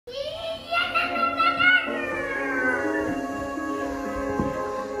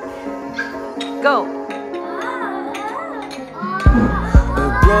Go. A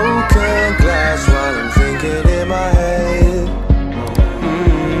broken glass while I'm thinking in my head.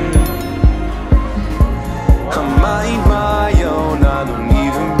 I mind my own, I don't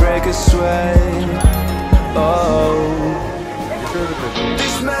even break a sweat. Oh,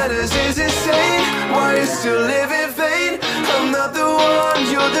 this madness is insane. Why you still live in vain? I'm not the one,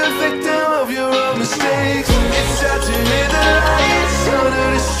 you're the victim of your own mistakes. It's sad to hear the lights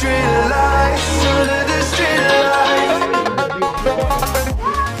under the street lights, under the street lights.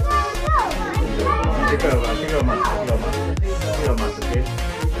 Take your mask, okay?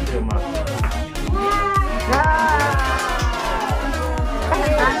 Take your mask.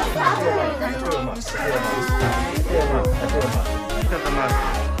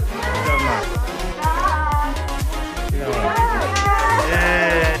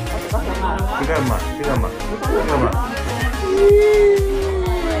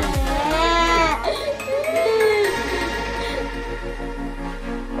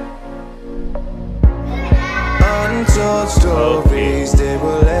 Untold stories they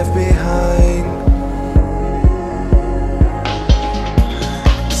were left behind.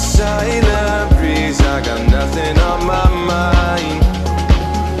 Silent breeze, I got nothing on my mind.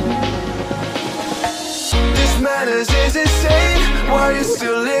 This madness is insane. Why you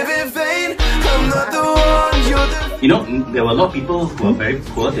still live in vain? I'm not the one, you're the... You know, there were a lot of people who are very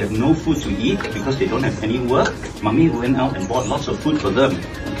poor. They have no food to eat because they don't have any work. Mommy went out and bought lots of food for them.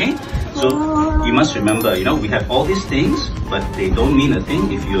 Okay? So you must remember, you know, we have all these things, but they don't mean a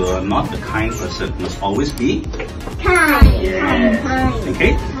thing if you are not a kind person. You must always be kind. Yeah.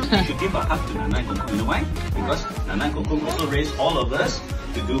 Okay? You should give a hug to Nana and Kong Kong. You know why? Because Nana and Kong Kong also raised all of us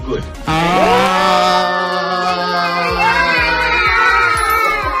to do good.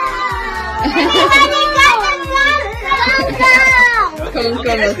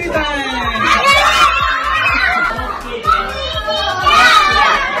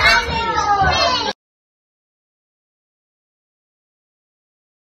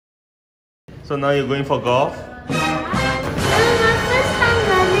 So now you're going for golf? First time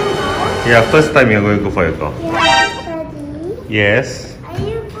running golf. Yeah, first time you're going to go for your golf. Yes, Daddy. Yes. Are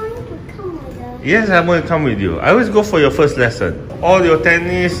you going to come with us? Yes, I'm going to come with you. I always go for your first lesson. All your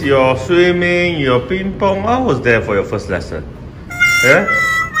tennis, your swimming, your ping pong, I was there for your first lesson. Yeah?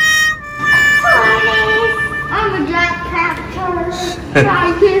 I'm a jack tractor. I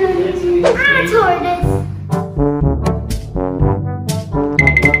tortoise.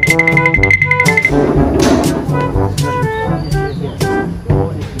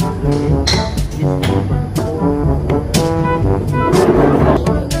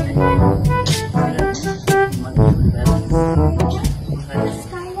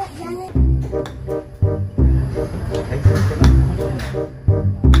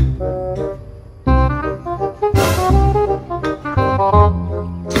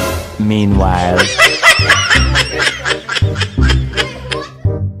 Meanwhile.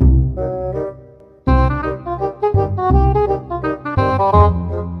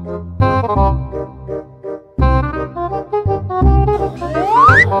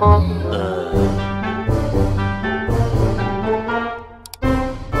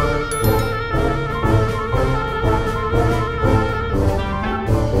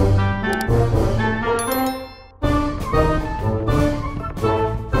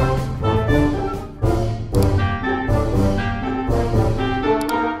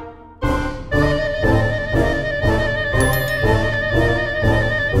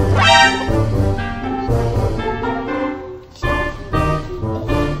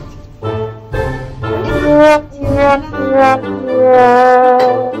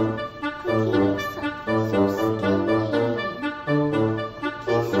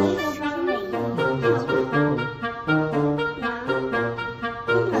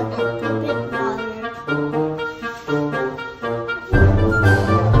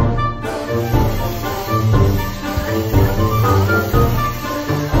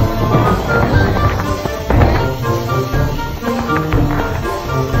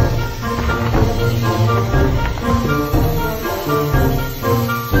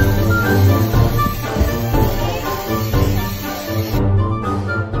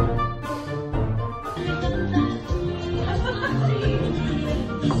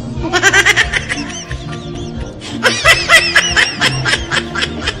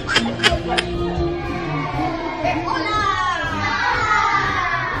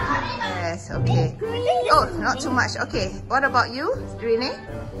 Okay. Oh, not too much. Okay. What about you, Rene?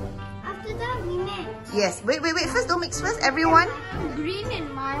 After that, we mix. Yes. Wait. First, don't mix first. Everyone. Green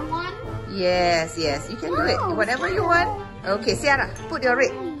in my one. Yes. You can do it. Whatever you want. Okay, Ciara, put your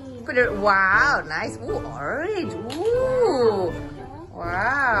red. Put it. Wow, nice. Ooh, orange. Ooh,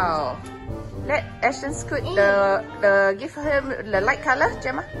 wow. Let Ashton scoot the give him the light color,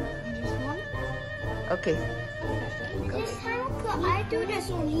 Gemma. This one. Okay. This how could I do this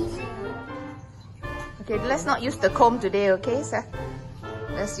easy? Okay, let's not use the comb today, okay, sir?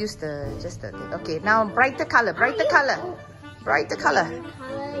 Let's use just the thing. Okay, now brighter color, brighter color. Brighter color.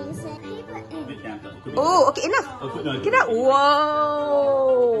 Color, you say paper ink. Oh, okay, enough. Enough.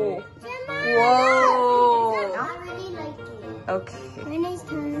 Whoa. Whoa. I really like it. Okay. Renee's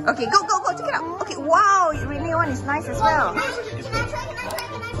turn. Okay, go, check it out. Okay, wow, Renee one is nice as well. Can I try?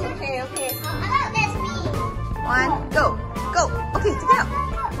 Okay, okay. That's me. One, go. Okay, check it out.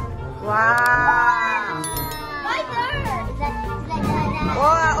 Wow. My turn. Is that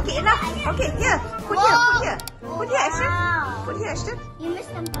Wow, okay, enough. Okay, here. Put here. Put here, Ashton. Put here, Ashton. You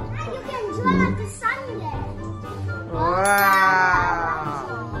missed them. You can draw like the sun there.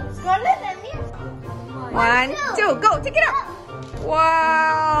 Wow. Scarlet and me. 1, 2, go, check it out.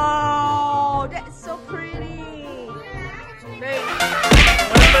 Wow, that's so pretty. Very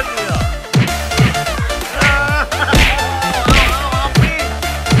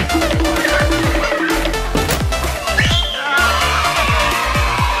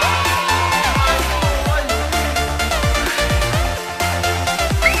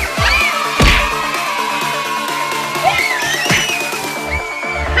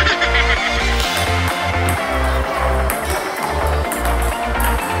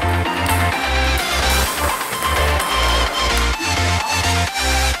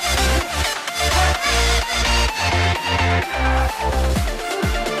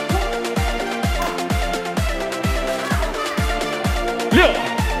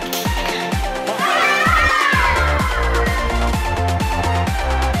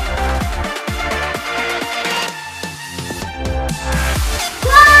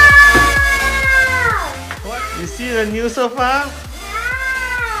You see the new sofa?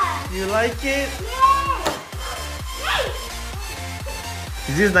 You like it?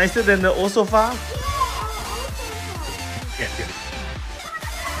 Is this nicer than the old sofa? Yeah.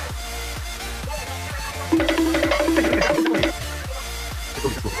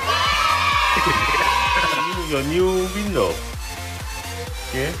 Your new window.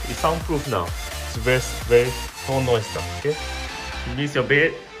 Okay, it's soundproof now. It's very no noise now. Okay, you miss your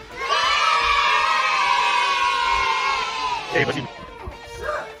bed. Hey, what's it?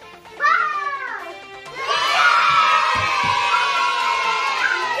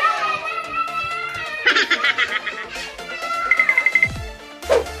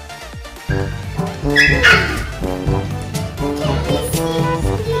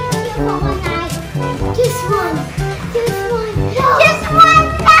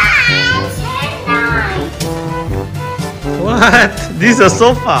 What? This is a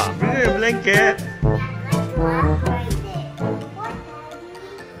sofa. Bring a blanket.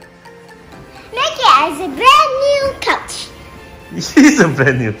 Make it as a brand new couch. This is a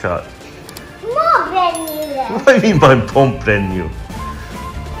brand new couch. More brand new. What do you mean by brand new?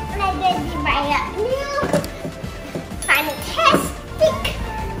 Like this is my new fantastic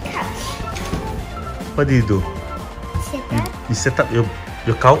couch. What do you do? Sit up. You set up your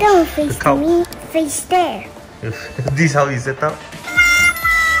couch? Don't The face couch. me. Face there. This how you set up?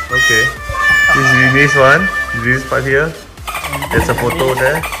 Okay. This is Renee's one. This part here. There's a photo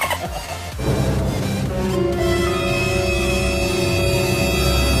there.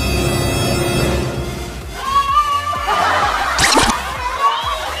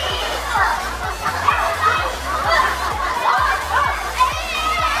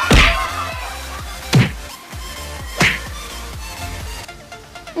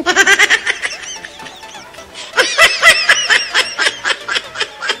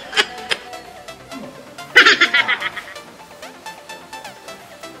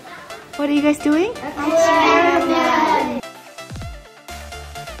 What are you guys doing?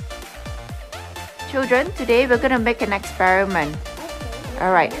 Children, today we're going to make an experiment.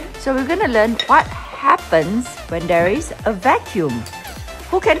 Alright, so we're going to learn what happens when there is a vacuum.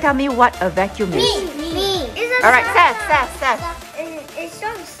 Who can tell me what a vacuum is? Me. Alright, Seth. It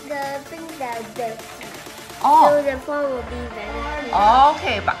shows the thing that so Oh, the floor will be very.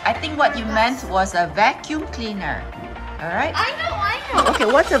 okay, but I think what you meant was a vacuum cleaner. Alright? I know. Okay,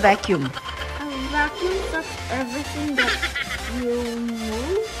 what's a vacuum? A vacuum sucks everything that you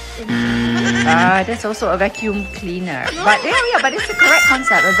move. That's also a vacuum cleaner. But yeah, but it's the correct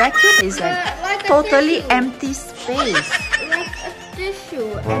concept. A vacuum is a Like a totally tissue. empty space. Like a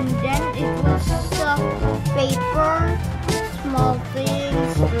tissue, and then it will suck paper, small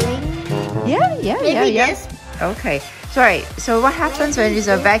things, string. Yeah. Maybe this. Okay. Sorry, so what happens when there's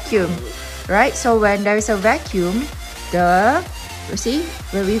a vacuum? Right, so when there is a vacuum, you see,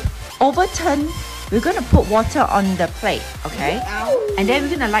 when we overturn, we're gonna put water on the plate, okay? And then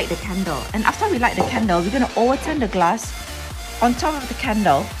we're gonna light the candle. And after we light the candle, we're gonna overturn the glass on top of the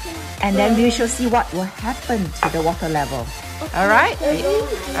candle, and then we shall see what will happen to the water level. Alright?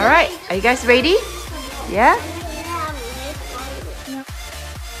 Alright, are you guys ready? Yeah?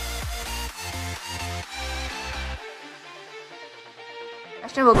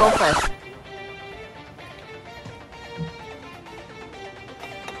 Ashton will go first.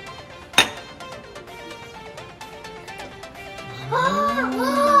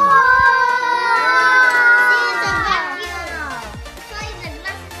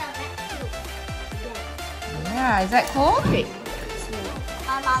 Yeah, is that cool? Okay.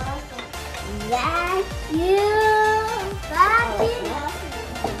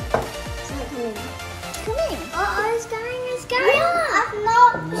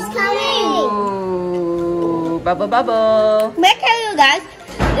 Ooh, bubble bubble. Let me tell you guys,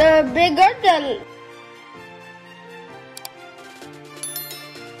 the bigger the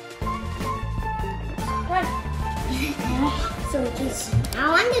I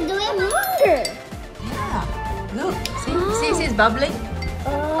want to do it longer. Yeah. Look, see, it's bubbling.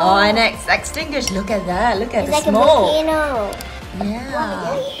 Oh, and it's extinguished. Look at that. Look at It's the like a smoke. volcano.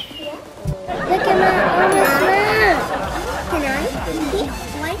 Yeah. Look at my almost smoke. Can I?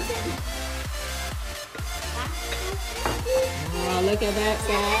 Why is it? Oh, look at that,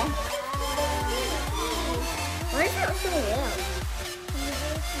 Sam. Why is that so real?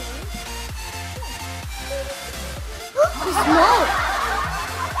 The smoke.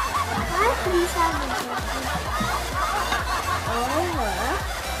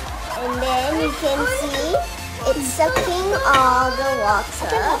 And then you can see it's sucking all the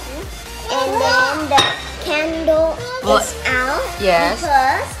water. And then the candle is out Yes.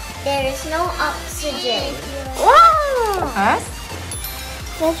 because there is no oxygen. Wow. Us?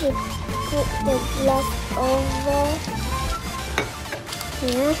 Then you put the glass over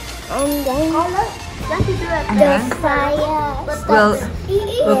here, and then the fire Will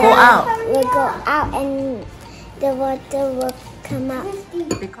go out. will go out, and the water will come out.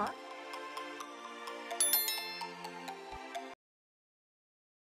 Because?